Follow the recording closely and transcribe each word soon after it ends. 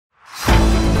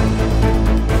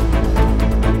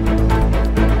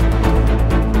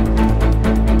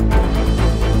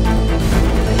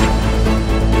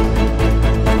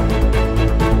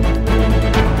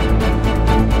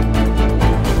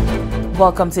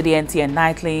Welcome to the NTN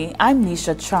Nightly. I'm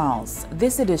Nisha Charles.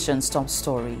 This edition's top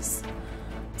stories.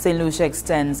 St. Lucia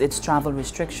extends its travel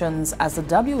restrictions as the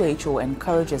WHO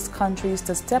encourages countries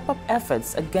to step up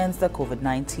efforts against the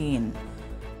COVID-19.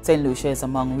 St. Lucia is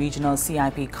among regional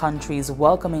CIP countries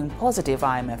welcoming positive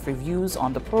IMF reviews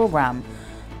on the program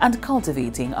and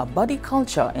cultivating a buddy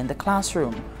culture in the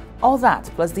classroom. All that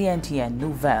plus the NTN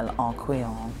Nouvelle en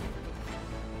Créole.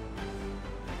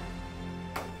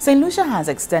 St. Lucia has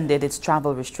extended its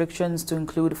travel restrictions to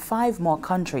include 5 more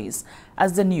countries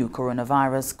as the new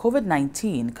coronavirus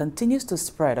COVID-19 continues to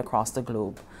spread across the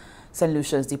globe. St.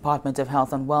 Lucia's Department of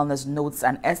Health and Wellness notes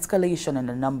an escalation in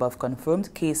the number of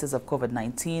confirmed cases of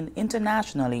COVID-19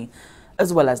 internationally,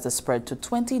 as well as the spread to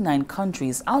 29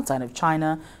 countries outside of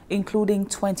China, including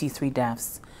 23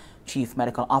 deaths. Chief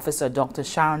Medical Officer Dr.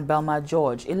 Sharon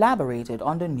Belma-George elaborated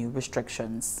on the new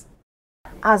restrictions.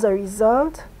 As a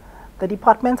result, the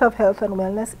Department of Health and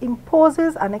Wellness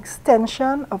imposes an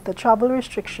extension of the travel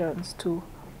restrictions to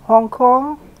Hong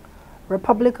Kong,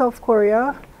 Republic of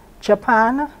Korea,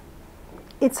 Japan,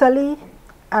 Italy,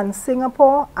 and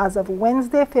Singapore as of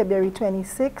Wednesday, February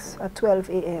 26 at 12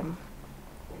 a.m.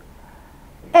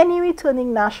 Any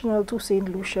returning national to St.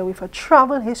 Lucia with a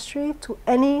travel history to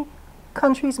any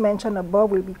countries mentioned above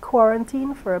will be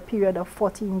quarantined for a period of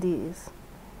 14 days.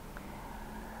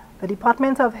 The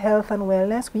Department of Health and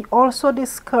Wellness, we also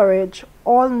discourage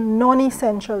all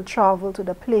non-essential travel to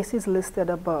the places listed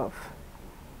above.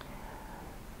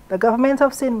 The government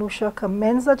of St. Lucia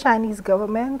commends the Chinese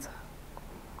government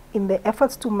in their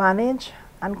efforts to manage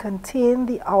and contain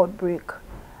the outbreak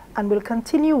and will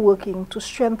continue working to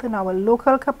strengthen our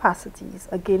local capacities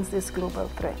against this global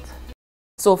threat.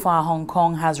 So far, Hong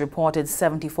Kong has reported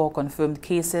 74 confirmed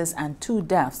cases and 2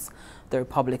 deaths. The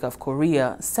Republic of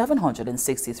Korea,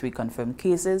 763 confirmed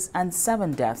cases and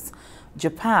 7 deaths.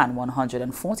 Japan,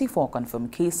 144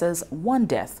 confirmed cases, 1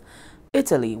 death.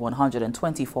 Italy,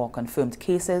 124 confirmed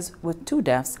cases with 2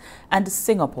 deaths. And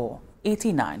Singapore,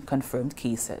 89 confirmed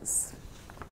cases.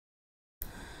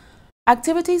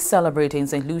 Activities celebrating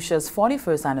St. Lucia's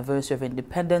 41st anniversary of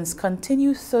independence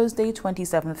continue Thursday,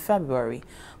 27th February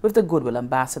with the Goodwill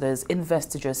Ambassadors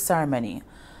Investiture Ceremony.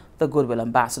 The Goodwill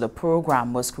Ambassador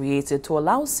program was created to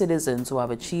allow citizens who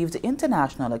have achieved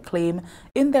international acclaim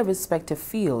in their respective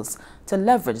fields to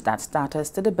leverage that status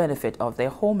to the benefit of their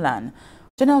homeland.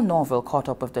 Janelle Norville caught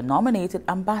up with the nominated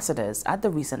ambassadors at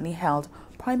the recently held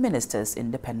Prime Minister's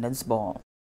Independence Ball.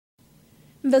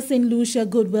 The St. Lucia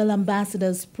Goodwill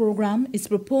Ambassadors program is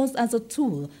proposed as a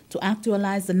tool to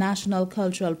actualize the national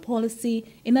cultural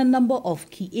policy in a number of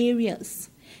key areas.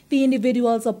 The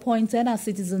individuals appointed are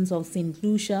citizens of St.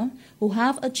 Lucia who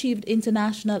have achieved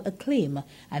international acclaim,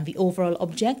 and the overall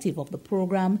objective of the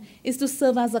program is to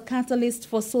serve as a catalyst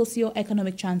for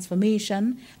socio-economic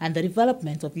transformation and the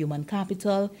development of human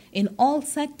capital in all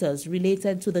sectors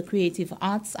related to the creative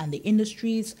arts and the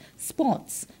industries,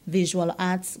 sports, visual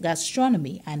arts,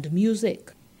 gastronomy, and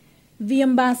music. The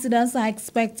ambassadors are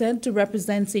expected to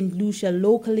represent St. Lucia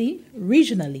locally,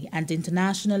 regionally, and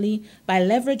internationally by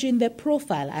leveraging their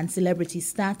profile and celebrity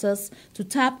status to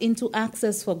tap into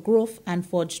access for growth and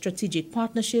forge strategic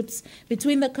partnerships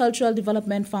between the Cultural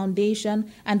Development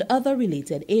Foundation and other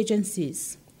related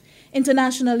agencies.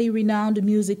 Internationally renowned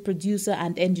music producer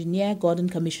and engineer Gordon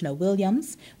Commissioner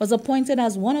Williams was appointed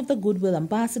as one of the Goodwill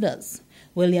Ambassadors.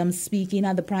 Williams, speaking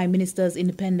at the Prime Minister's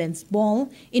Independence Ball,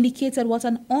 indicated what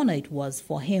an honor it was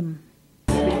for him.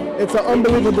 It's an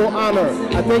unbelievable honor.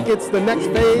 I think it's the next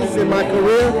phase in my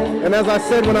career, and as I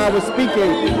said when I was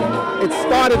speaking, it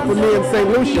started for me in St.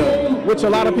 Lucia, which a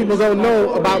lot of people don't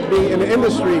know about me in the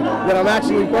industry, that I'm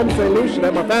actually from St. Lucia,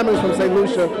 that my family's from St.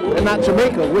 Lucia and not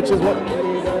Jamaica, which is what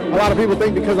a lot of people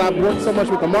think because I've worked so much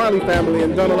with the Marley family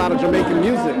and done a lot of Jamaican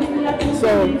music.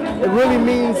 So it really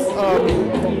means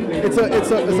it's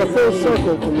a full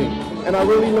circle for me, and I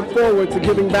really look forward to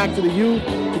giving back to the youth,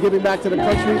 to giving back to the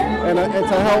country, and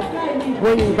to help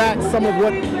bringing back some of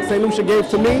what St. Lucia gave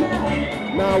to me.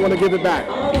 Now I want to give it back.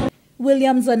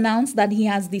 Williams announced that he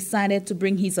has decided to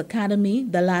bring his academy,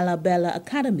 the Lala Bella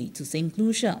Academy, to St.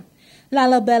 Lucia.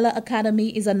 Lala Bella Academy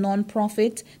is a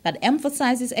non-profit that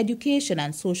emphasizes education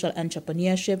and social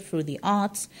entrepreneurship through the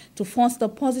arts to foster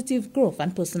positive growth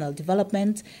and personal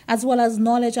development, as well as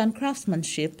knowledge and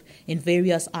craftsmanship in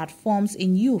various art forms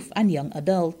in youth and young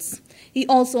adults. He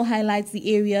also highlights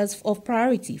the areas of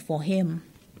priority for him.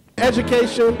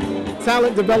 Education,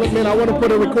 talent development. I want to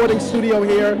put a recording studio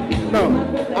here. No,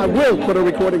 I will put a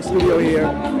recording studio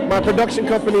here. My production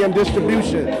company and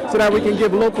distribution, so that we can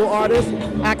give local artists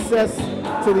access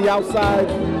to the outside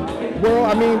world.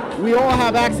 I mean, we all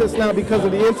have access now because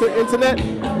of the internet,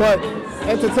 but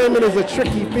entertainment is a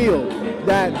tricky field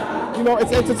that, you know,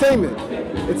 it's entertainment.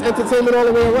 It's entertainment all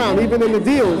the way around. Even in the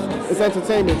deals, it's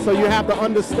entertainment. So you have to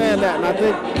understand that. And I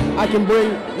think I can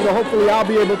bring, you know, hopefully I'll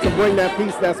be able to bring that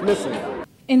piece that's missing.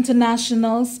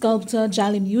 International sculptor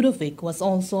Jalim Yudovic was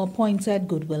also appointed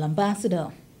Goodwill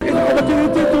Ambassador. It's an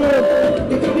opportunity to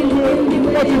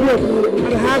contribute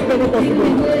and have them possible.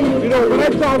 You know, when I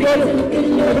travel, I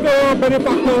look at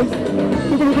benefactors,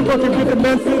 people who contribute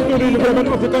immensely to the development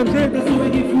of the country.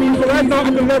 So right now I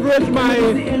can leverage my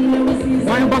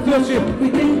ambassadorship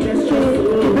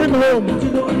to bring home,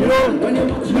 you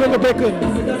know, the bacon,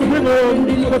 to bring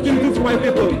home opportunities for my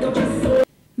people.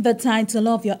 The title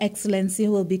of Your Excellency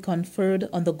will be conferred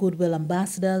on the Goodwill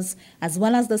Ambassadors as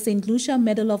well as the St. Lucia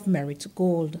Medal of Merit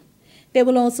Gold. They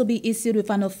will also be issued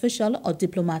with an official or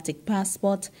diplomatic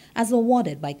passport as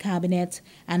awarded by Cabinet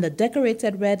and a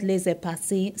decorated red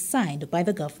laissez-passer signed by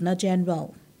the Governor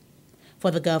General. For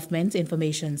the Government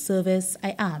Information Service,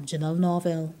 I am Janelle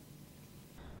Norville.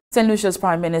 St. Lucia's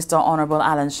Prime Minister Honorable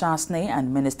Alan Chasney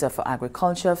and Minister for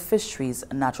Agriculture, Fisheries,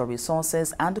 Natural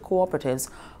Resources and Cooperatives,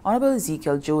 Honorable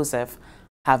Ezekiel Joseph,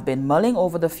 have been mulling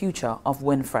over the future of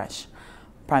Windfresh.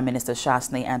 Prime Minister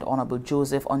Chasney and Honorable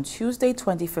Joseph on Tuesday,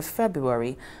 25th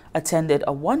February, attended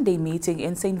a one-day meeting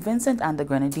in St. Vincent and the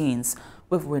Grenadines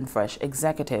with Windfresh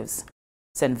executives.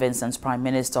 St. Vincent's Prime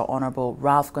Minister Honorable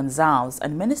Ralph Gonzalez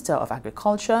and Minister of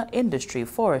Agriculture, Industry,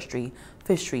 Forestry,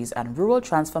 Fisheries and Rural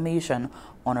Transformation,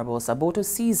 Honorable Saboto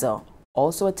Caesar,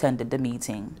 also attended the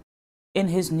meeting. In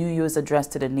his New Year's address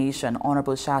to the nation,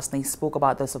 Honorable Chasney spoke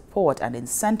about the support and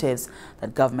incentives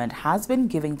that government has been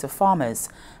giving to farmers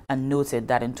and noted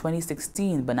that in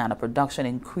 2016, banana production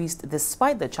increased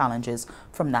despite the challenges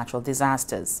from natural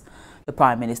disasters. The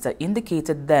Prime Minister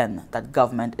indicated then that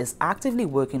government is actively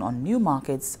working on new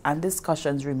markets and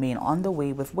discussions remain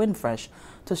underway with Windfresh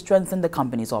to strengthen the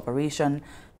company's operation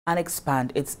and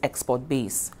expand its export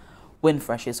base.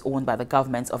 Windfresh is owned by the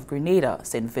governments of Grenada,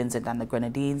 St. Vincent and the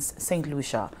Grenadines, St.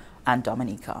 Lucia and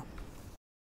Dominica.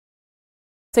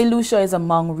 St. Lucia is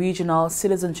among regional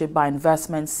citizenship by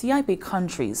investment CIP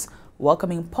countries,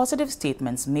 welcoming positive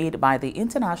statements made by the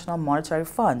International Monetary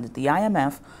Fund, the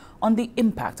IMF, on the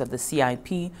impact of the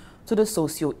CIP to the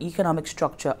socio-economic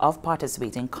structure of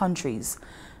participating countries.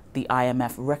 The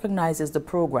IMF recognizes the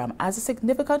program as a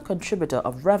significant contributor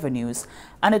of revenues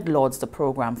and it lauds the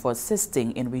program for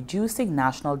assisting in reducing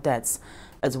national debts,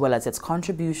 as well as its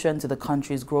contribution to the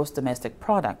country's gross domestic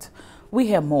product. We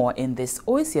hear more in this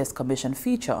OECS Commission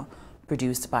feature,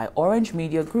 produced by Orange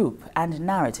Media Group and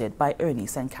narrated by Ernie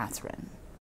St. Catherine.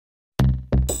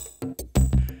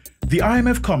 The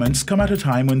IMF comments come at a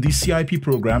time when these CIP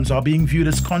programs are being viewed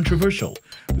as controversial,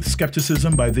 with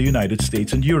skepticism by the United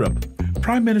States and Europe.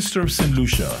 Prime Minister of St.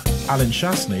 Lucia, Alan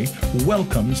Chasney,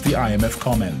 welcomes the IMF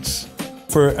comments.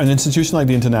 For an institution like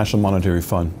the International Monetary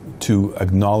Fund to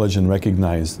acknowledge and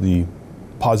recognize the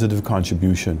positive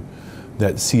contribution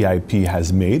that CIP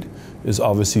has made is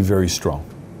obviously very strong.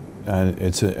 And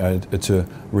it's a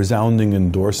resounding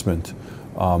endorsement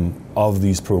of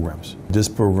these programs. This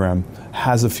program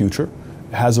has a future,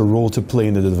 has a role to play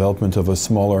in the development of a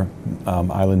smaller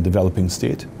island developing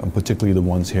state, and particularly the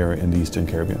ones here in the Eastern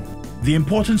Caribbean. The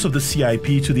importance of the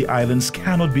CIP to the islands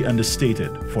cannot be understated.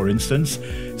 For instance,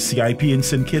 CIP in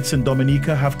St. Kitts and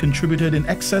Dominica have contributed in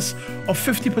excess of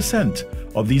 50%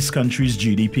 of these countries'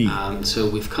 GDP. So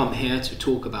we've come here to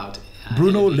talk about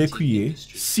Bruno Lecuyer,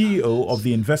 CEO of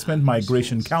the Investment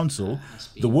Migration Council,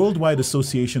 the worldwide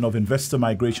association of investor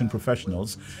migration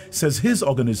professionals, says his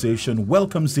organization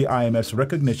welcomes the IMF's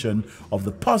recognition of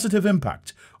the positive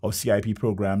impact of CIP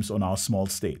programs on our small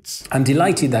states. I'm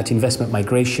delighted that investment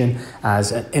migration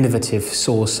as an innovative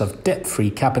source of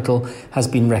debt-free capital has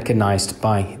been recognized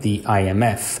by the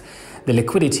IMF. The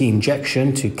liquidity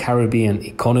injection to Caribbean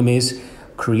economies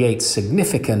creates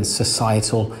significant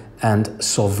societal and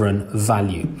sovereign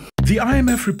value. The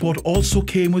IMF report also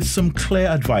came with some clear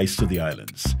advice to the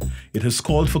islands. It has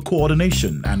called for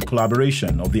coordination and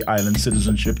collaboration of the island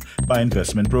citizenship by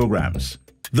investment programs.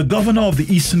 The governor of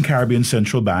the Eastern Caribbean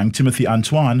Central Bank, Timothy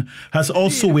Antoine, has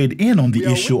also weighed in on the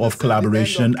issue of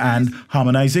collaboration and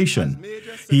harmonization.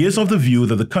 He is of the view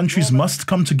that the countries must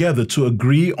come together to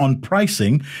agree on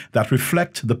pricing that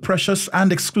reflect the precious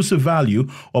and exclusive value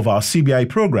of our CBI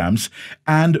programs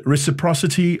and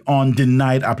reciprocity on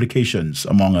denied applications,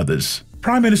 among others.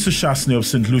 Prime Minister Chasney of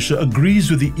St. Lucia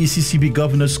agrees with the ECCB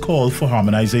governor's call for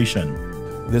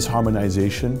harmonization. This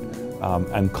harmonization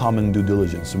and common due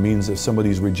diligence means if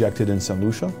somebody is rejected in St.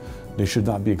 Lucia, they should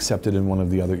not be accepted in one of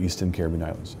the other Eastern Caribbean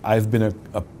islands. I've been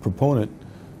a proponent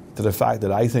to the fact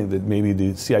that I think that maybe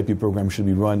the CIP program should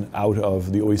be run out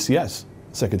of the OECS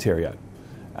Secretariat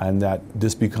and that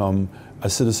this become a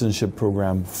citizenship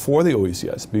program for the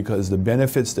OECS, because the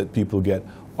benefits that people get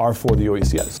are for the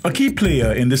OECS. A key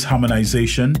player in this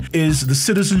harmonization is the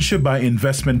Citizenship by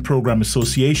Investment Program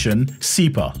Association,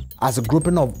 CIPA. As a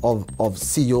grouping of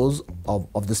CEOs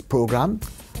of this program,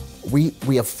 we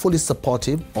are fully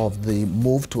supportive of the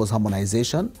move towards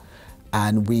harmonization,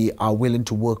 and we are willing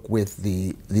to work with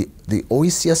the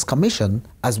OECS Commission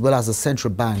as well as the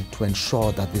Central Bank to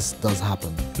ensure that this does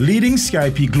happen. Leading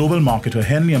CIP global marketer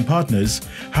Henley and Partners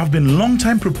have been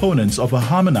longtime proponents of a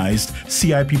harmonized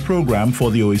CIP program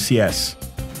for the OECS.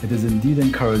 It is indeed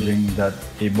encouraging that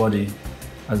a body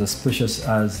as auspicious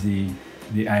as the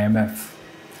IMF,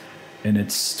 in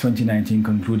its 2019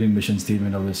 concluding mission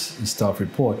statement of its staff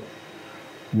report,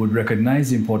 would recognize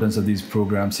the importance of these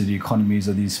programs to the economies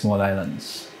of these small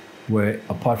islands, where,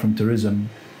 apart from tourism,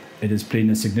 it is playing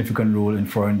a significant role in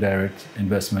foreign direct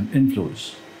investment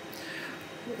inflows.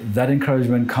 That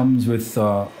encouragement comes with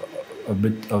a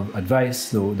bit of advice,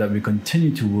 though, that we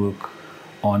continue to work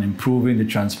on improving the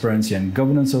transparency and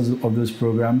governance of those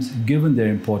programs, given their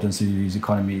importance to these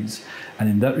economies. And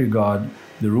in that regard,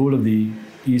 the role of the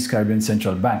East Caribbean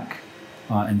Central Bank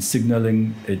in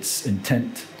signaling its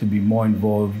intent to be more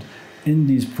involved in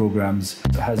these programs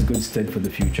has good stead for the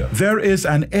future. There is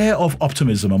an air of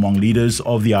optimism among leaders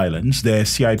of the islands, their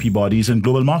CIP bodies and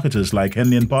global marketers like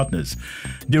Henley and Partners,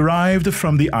 derived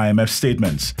from the IMF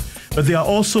statements. But they are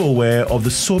also aware of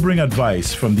the sobering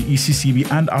advice from the ECCB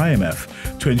and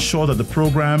IMF to ensure that the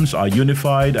programs are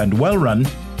unified and well run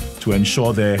to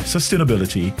ensure their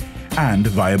sustainability and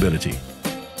viability.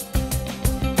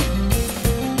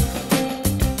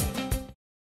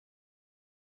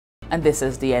 And this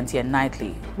is the NTN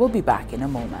Nightly. We'll be back in a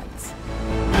moment.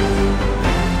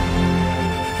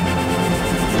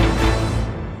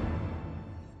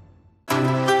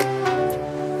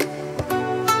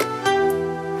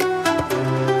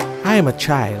 I am a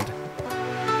child.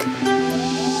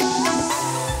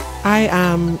 I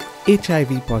am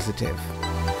HIV positive.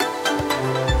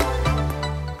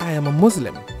 I am a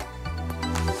Muslim.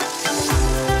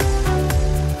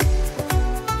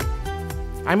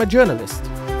 I'm a journalist.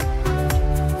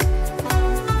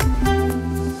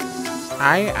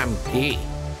 I am gay.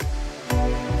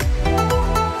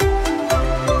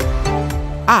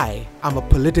 I am a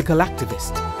political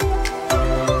activist.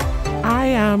 I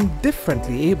am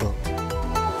differently abled.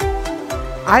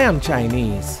 I am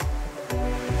Chinese.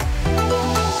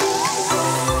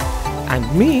 And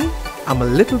me, I'm a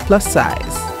little plus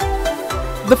size.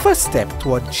 The first step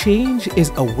toward change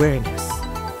is awareness.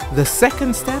 The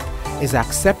second step is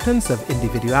acceptance of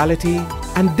individuality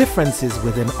and differences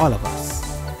within all of us.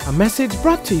 A message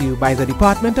brought to you by the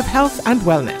Department of Health and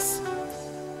Wellness.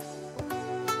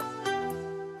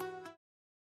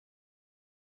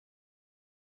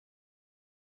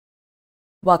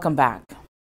 Welcome back.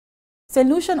 St.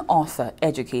 Lucian author,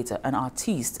 educator, and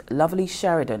artiste Lovely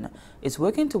Sheridan is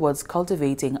working towards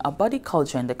cultivating a buddy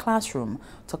culture in the classroom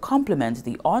to complement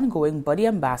the ongoing Buddy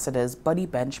Ambassadors Buddy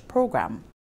Bench program.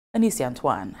 Anissa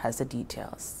Antoine has the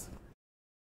details.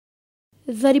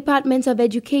 The Department of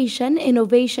Education,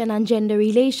 Innovation and Gender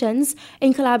Relations,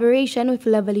 in collaboration with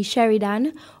Lovely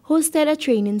Sheridan, hosted a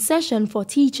training session for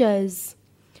teachers.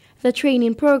 The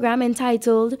training program,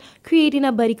 entitled Creating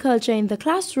a Buddy Culture in the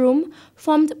Classroom,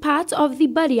 formed part of the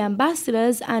Buddy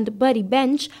Ambassadors and Buddy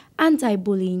Bench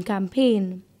anti-bullying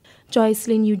campaign.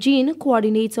 Joycelyn Eugene,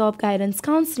 Coordinator of Guidance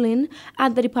Counseling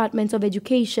at the Department of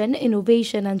Education,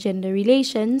 Innovation and Gender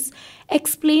Relations,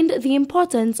 explained the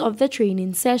importance of the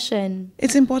training session.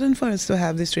 It's important for us to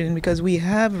have this training because we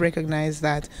have recognized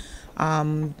that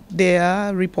there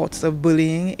are reports of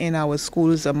bullying in our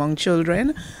schools among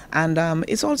children, and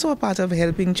it's also a part of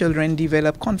helping children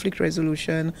develop conflict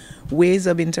resolution, ways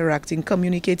of interacting,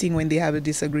 communicating when they have a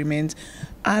disagreement,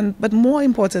 but more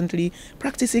importantly,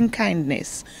 practicing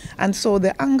kindness. And so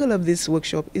the angle of this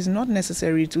workshop is not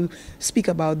necessary to speak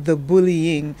about the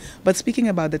bullying, but speaking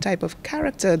about the type of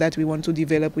character that we want to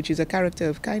develop, which is a character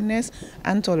of kindness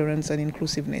and tolerance and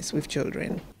inclusiveness with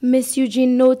children. Ms.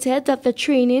 Eugene noted that the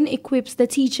training equips the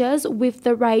teachers with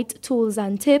the right tools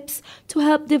and tips to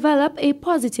help develop a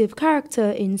positive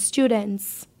character in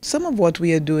students. Some of what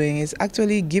we are doing is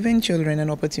actually giving children an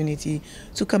opportunity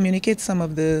to communicate some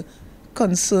of the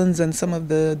concerns and some of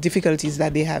the difficulties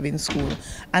that they have in school,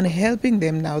 and helping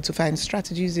them now to find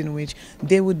strategies in which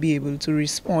they would be able to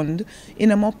respond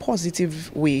in a more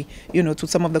positive way, to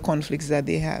some of the conflicts that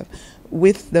they have.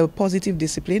 With the positive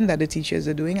discipline that the teachers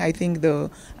are doing, I think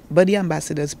the Buddy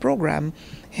Ambassadors program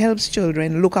helps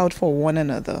children look out for one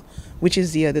another, which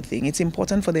is the other thing. It's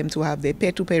important for them to have their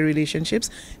peer-to-peer relationships,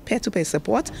 peer-to-peer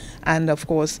support, and of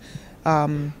course,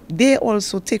 they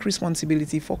also take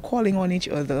responsibility for calling on each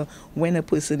other when a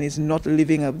person is not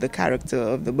living up the character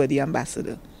of the Buddy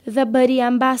Ambassador. The Buddy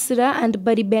Ambassador and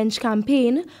Buddy Bench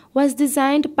campaign was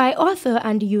designed by author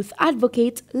and youth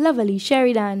advocate Lovely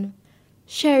Sheridan.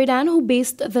 Sheridan, who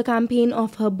based the campaign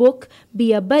off her book,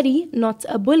 Be a Buddy, Not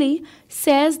a Bully,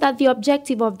 says that the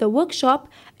objective of the workshop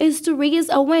is to raise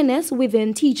awareness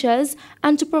within teachers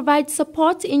and to provide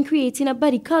support in creating a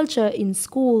buddy culture in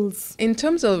schools. In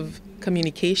terms of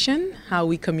communication, how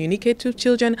we communicate to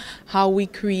children, how we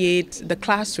create the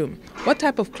classroom. What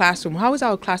type of classroom? How is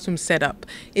our classroom set up?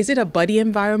 Is it a buddy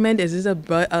environment? Is this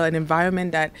an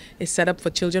environment that is set up for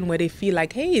children where they feel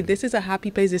like, hey, this is a happy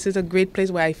place, this is a great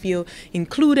place where I feel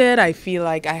included, I feel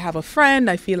like I have a friend,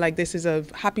 I feel like this is a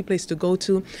happy place to go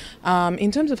to.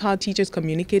 In terms of how teachers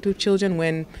communicate with children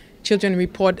when children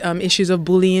report issues of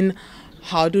bullying,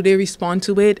 how do they respond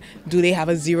to it? Do they have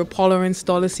a zero tolerance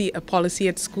policy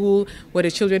at school where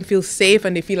the children feel safe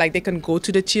and they feel like they can go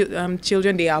to the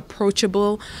children, they are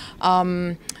approachable?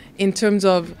 In terms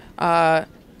of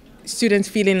students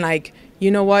feeling like, you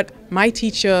know what, my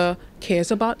teacher cares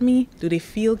about me? Do they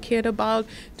feel cared about?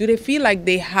 Do they feel like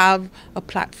they have a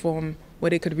platform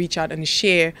where they could reach out and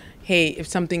share, hey, if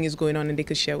something is going on, and they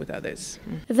could share with others?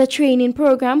 The training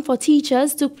program for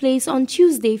teachers took place on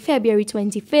Tuesday, February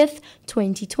 25th,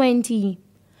 2020.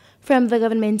 From the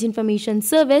Government Information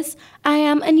Service, I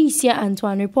am Anicia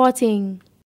Antoine reporting.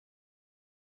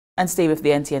 And stay with the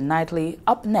NTN Nightly.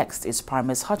 Up next is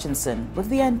Primus Hutchinson with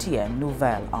the NTN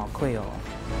Nouvelle en Creole.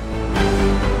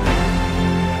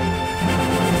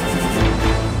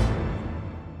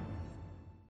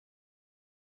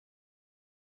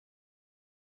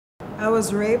 I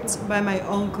was raped by my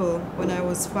uncle when I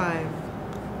was 5.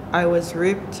 I was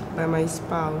raped by my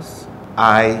spouse.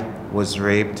 I was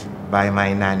raped by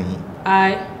my nanny.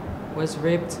 I was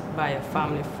raped by a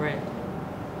family friend.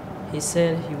 He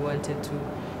said he wanted to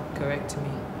correct me.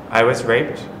 I was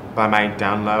raped by my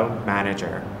download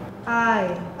manager.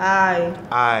 I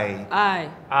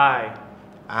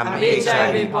am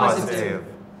HIV positive.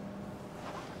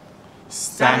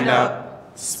 Stand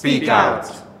up, speak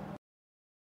out.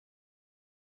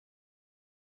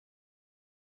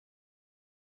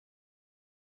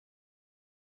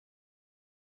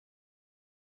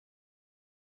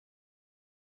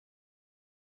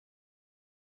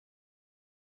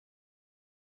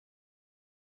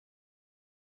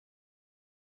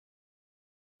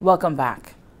 Welcome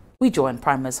back. We join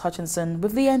Primus Hutchinson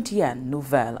with the NTN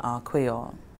Nouvelle en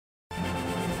Creole.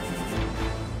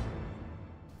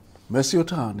 Merci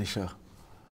autant, Nisha.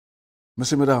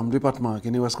 Monsieur, Madame, département qui a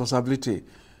une responsabilité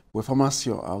pour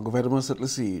formation en gouvernement cette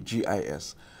ici,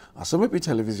 GIS, en sommet de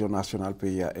télévision nationale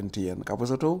pays NTN, qui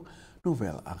présente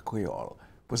Nouvelle en Creole.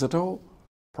 Présente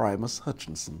Primus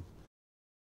Hutchinson.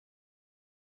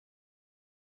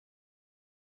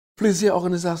 Plusieurs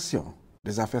organisations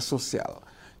des affaires sociales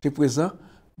qui sont présentes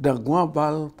dans le grand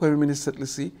bal Premier ministre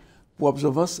ici pour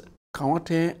observer le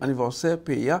 41e anniversaire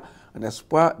pays en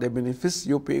espoir des bénéfices que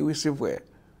le pays recevra.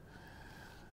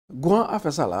 Grand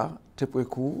affaire ça là, c'est pour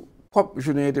propre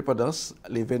journée d'indépendance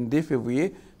le 22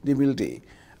 février 2002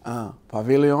 en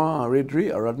pavillon en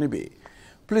Redry à Rodney Bay.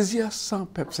 Plusieurs cent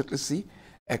personnes ici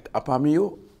et parmi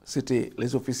eux c'était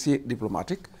les officiers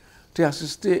diplomatiques qui ont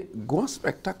assisté à un grand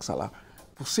spectacle ça là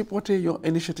pour supporter une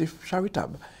initiative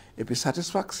charitable et puis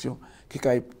satisfaction qui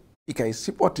est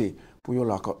supportée pour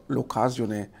l'occasion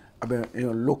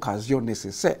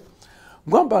nécessaire.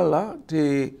 Grand bal là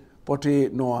te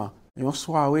porté une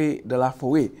soirée de la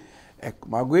forêt et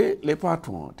malgré les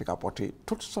patrons te apporté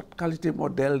toutes sortes de qualités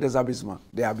modèles des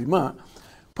habillements.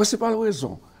 Principale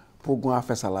raison pour grand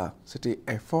faire ça là, c'était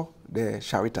effort des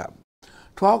charitables.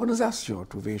 3 organisations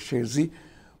trouvé choisies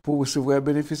pour recevoir le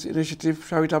bénéfice initiative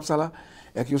charitable ça là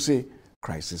et que c'est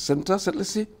Crisis Center cette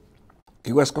ici qui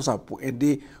est responsable pour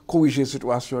aider à corriger la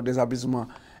situation des habillements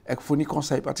et fournir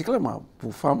conseils particulièrement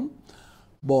pour femmes,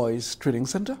 Boys Training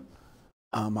Center,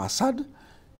 en Massad,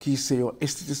 qui est une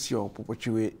institution pour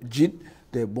porter guide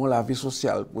de bon la vie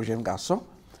sociale pour jeunes garçons,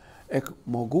 et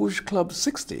Montgouge Club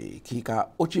 60, qui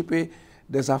a occupé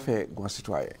des affaires de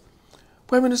citoyens. Le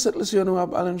Premier ministre de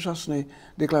l'Union, Alain Chassné,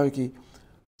 déclaré que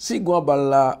si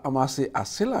Guabal a amassé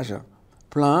assez d'argent,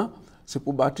 plan, c'est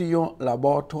pour bâtir un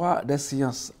laboratoire des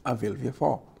sciences en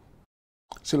Ville-Vieux-Fort.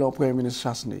 Selon le Premier ministre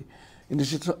Chassné,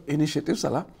 l'initiative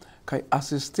ça qui a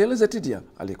assisté les étudiants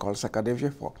à l'école Sacadé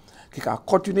Vieux-Fort, qui a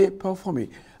continué à performer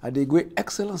à des degrés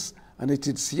excellence en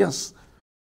études de sciences.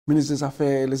 Le ministre des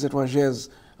Affaires les étrangères,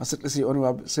 en cette liste,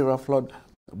 honorable Sarah Flood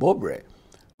Bobre,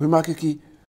 remarque que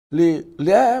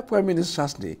le Premier ministre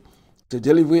Chassné a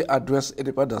délivré adresse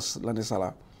indépendance l'année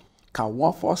ça, ka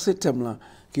renforcer thème là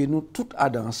que nous tous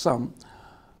adhérons ensemble.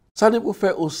 Ça ne peut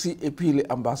faire aussi et puis les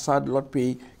ambassades de l'autre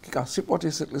pays qui a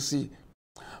supporté cette liste.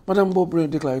 Madame Bobré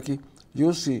déclare que lui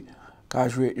aussi a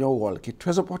joué un rôle qui est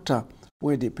très important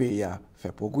pour aider les pays à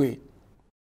faire progrès.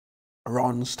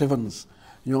 Ron Stevens,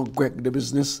 un grec de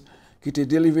business qui a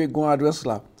délivré une adresse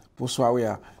là pour soirée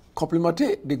à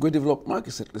complémenter des gros développements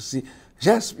que cette liste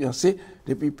j'ai expérimenté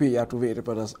depuis le pays a trouvé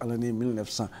l'indépendance en l'année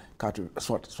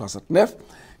 1969.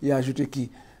 Il a ajouté qu'il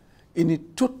y a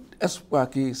tout espoir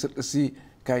que cette liste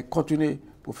qui continue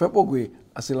pour faire progrès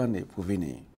à cette année pour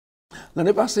venir.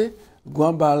 L'année passée,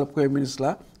 le Premier ministre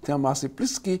a amassé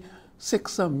plus que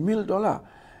 $600,000.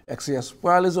 Et c'est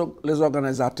espoir les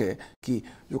organisateurs qui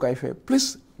ont fait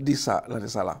plus de ça l'année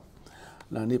là.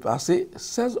 L'année passée,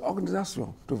 16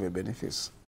 organisations trouvaient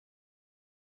bénéfice.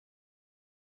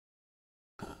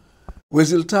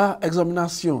 Résultat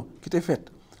examination qui était faite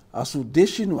à sous des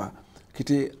Chinois qui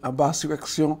étaient en bas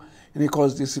surrection une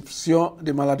cause de déception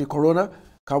des maladies corona,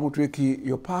 qui a montré qu'ils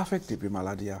n'ont pas affecté les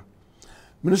maladies. Le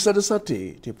ministère de la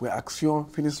Santé a pris action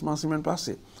finissement la semaine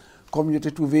passée, comme il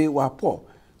a trouvé un rapport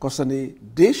concernant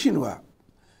des Chinois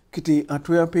qui étaient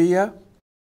entrés en pays,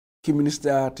 qui le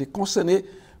ministère a concerné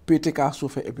pour être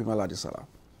souffert et puis maladie.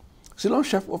 Selon le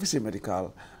chef officier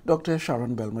médical, Dr. Sharon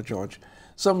Belma George,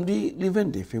 samedi le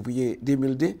 22 février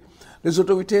 2002, les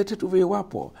autorités ont trouvé un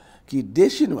rapport qui des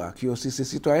Chinois, qui aussi ces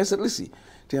citoyens ici,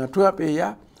 étaient entrés en pays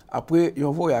après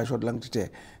un voyage de l'Angleterre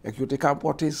et qui ont été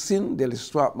apportés signe de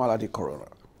l'histoire de la maladie corona.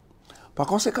 Par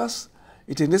conséquent,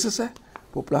 il était nécessaire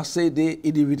pour placer des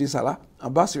individus en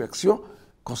basse direction,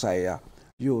 comme ça,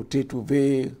 ils ont été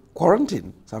trouvés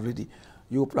quarantine, ça veut dire,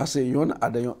 ils ont placé dans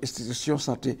une institution de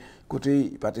santé,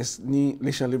 côté, ni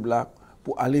les champs libres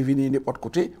pour aller venir n'importe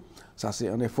côté. Ça, c'est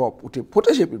un effort pour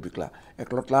protéger le public là. Et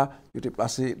l'autre là, il était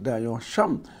placé dans une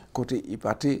chambre, côté, il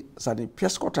partait, ça des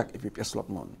pièces contact et puis pièces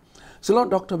l'autre monde. Selon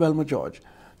Dr. Belma George,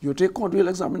 il a conduit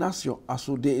l'examination à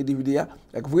sous des individus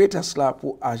avec vrai test là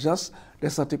pour l'Agence de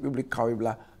santé publique Caraïbe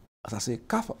là. Ça, c'est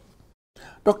CAFA.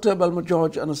 Dr. Belma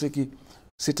George a annoncé que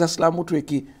ces tests là montrent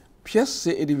que pièces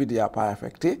ces individus n'ont pas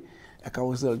affecté et qu'au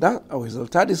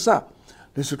résultat de ça,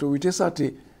 les autorités de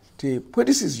santé ont pris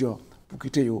décision pour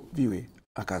quitter le virus.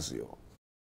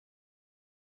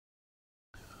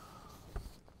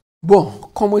 Bon,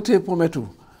 comme était promis tout,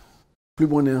 plus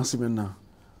bon est ainsi maintenant.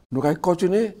 Nous allons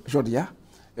continuer aujourd'hui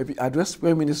et puis adresse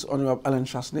Premier ministre honorable Alain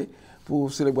Chastanet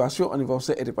pour célébration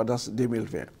anniversaire indépendance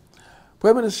 2020.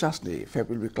 Premier ministre Chastanet fait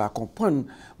public la comprendre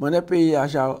que le pays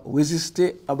a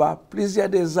résisté à plusieurs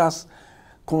désastres,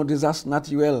 comme désastres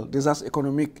naturels, désastres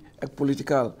économiques et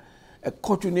politiques, et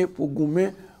continuer pour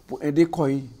gommer pour aider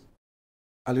les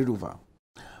aller devant.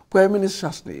 Premier ministre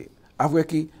Chastanet avoue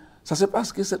que ça c'est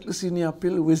parce que cette liste a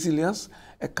pile résilience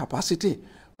et capacité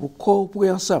pour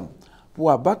coopérer ensemble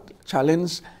pour abattre le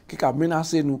challenge qui a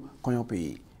menacé nous dans le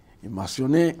pays. Il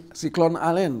mentionné cyclone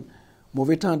Allen,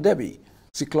 mauvais temps Debbie,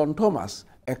 cyclone Thomas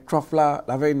et Trofla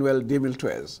la veille Noël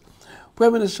 2013.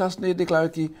 Premier ministre Chastanet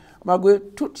déclaré que malgré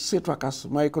toutes ces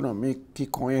tracassements économiques qui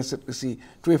connaissent cette liste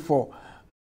très fort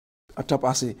à temps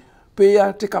passé, le pays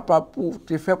a été capable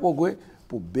de faire progrès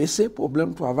pour baisser le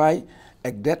problème de travail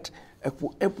et dette et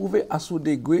pour éprouver à ce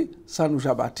degré sans nous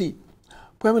abattre.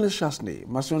 Premier ministre Chastanet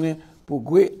mentionné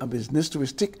progrès en business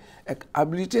touristique et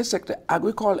habilité le secteur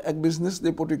agricole et business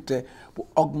des producteurs pour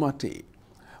augmenter.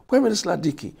 Premier ministre l'a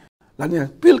dit que l'année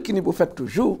pile qui nous fait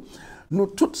toujours, nous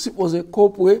tous supposés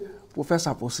coopérer pour faire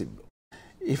ça possible.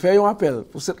 Il fait un appel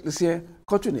pour cette lycéen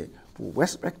continuer pour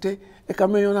respecter et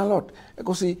qu'améliorer l'autre et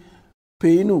aussi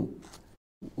payer nous,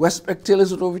 respecter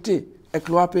les autorités et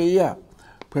que loi pays.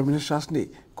 Premier ministre Chastanet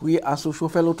crier à ce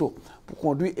chauffeur l'auto pour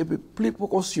conduire et puis plus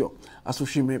précaution à ce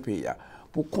chemin pays.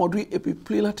 Pour conduire et puis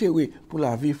plus l'intérêt pour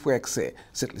la vie frère excès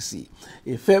cette ici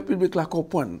et faire public la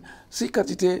comprendre si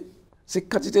quantité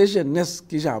jeunesse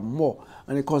qui a mort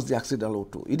en cause d'accident dans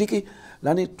l'auto. Il dit que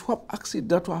l'année 3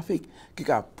 accidents de trafic qui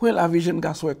a pris la vie jeune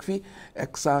garçon et fille et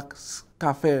ça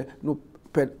a fait nous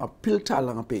perdre un pile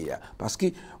talent en pays parce que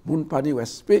moun pas de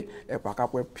respect et pas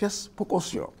capable pièce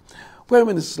précaution. Premier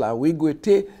ministre là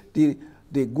regretté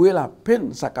de gouer la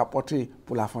peine ça a porté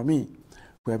pour la famille.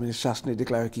 Premier ministre Chastanet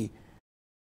déclaré que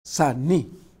ça ni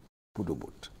pour de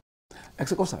bout. Et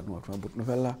c'est comme ça nous avons une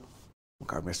nouvelle là. On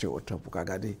va remercier autant pour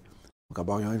regarder. On va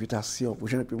avoir une invitation pour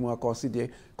jeune puis moi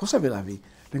considérer conserver la vie.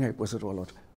 Nous allons présenter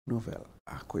l'autre nouvelle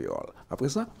à Créole. Après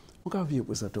ça, on va vivre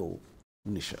présenter au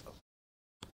Michel.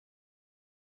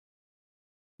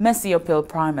 Messi Uphill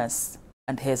Primus,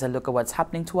 and here's a look at what's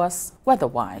happening to us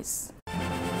weather-wise.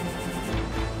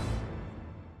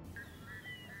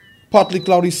 Partly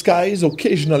cloudy skies,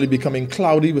 occasionally becoming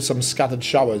cloudy with some scattered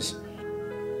showers.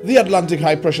 The Atlantic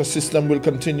high-pressure system will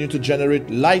continue to generate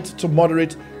light to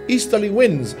moderate easterly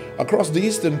winds across the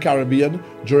eastern Caribbean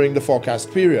during the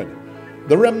forecast period.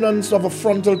 The remnants of a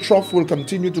frontal trough will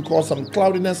continue to cause some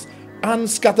cloudiness and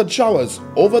scattered showers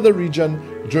over the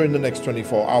region during the next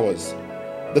 24 hours.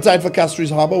 The tide for Castries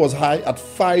Harbour was high at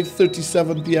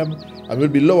 5:37 p.m. and will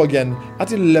be low again at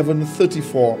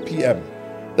 11:34 p.m.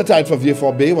 The tide for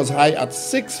Vieux-Fort Bay was high at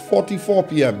 6:44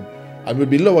 p.m. and will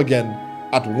be low again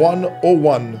at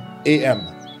 1:01 a.m.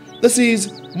 The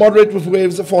seas moderate with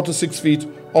waves of 4 to 6 feet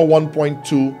or 1.2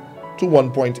 to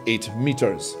 1.8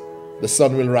 meters. The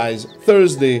sun will rise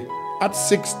Thursday at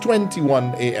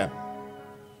 6:21 a.m.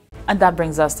 And that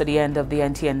brings us to the end of the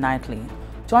NTN Nightly.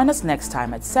 Join us next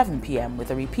time at 7 p.m.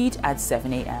 with a repeat at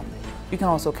 7 a.m. You can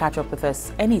also catch up with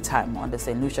us anytime on the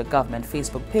St. Lucia Government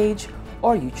Facebook page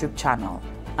or YouTube channel.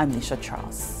 I'm Nisha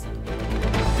Charles.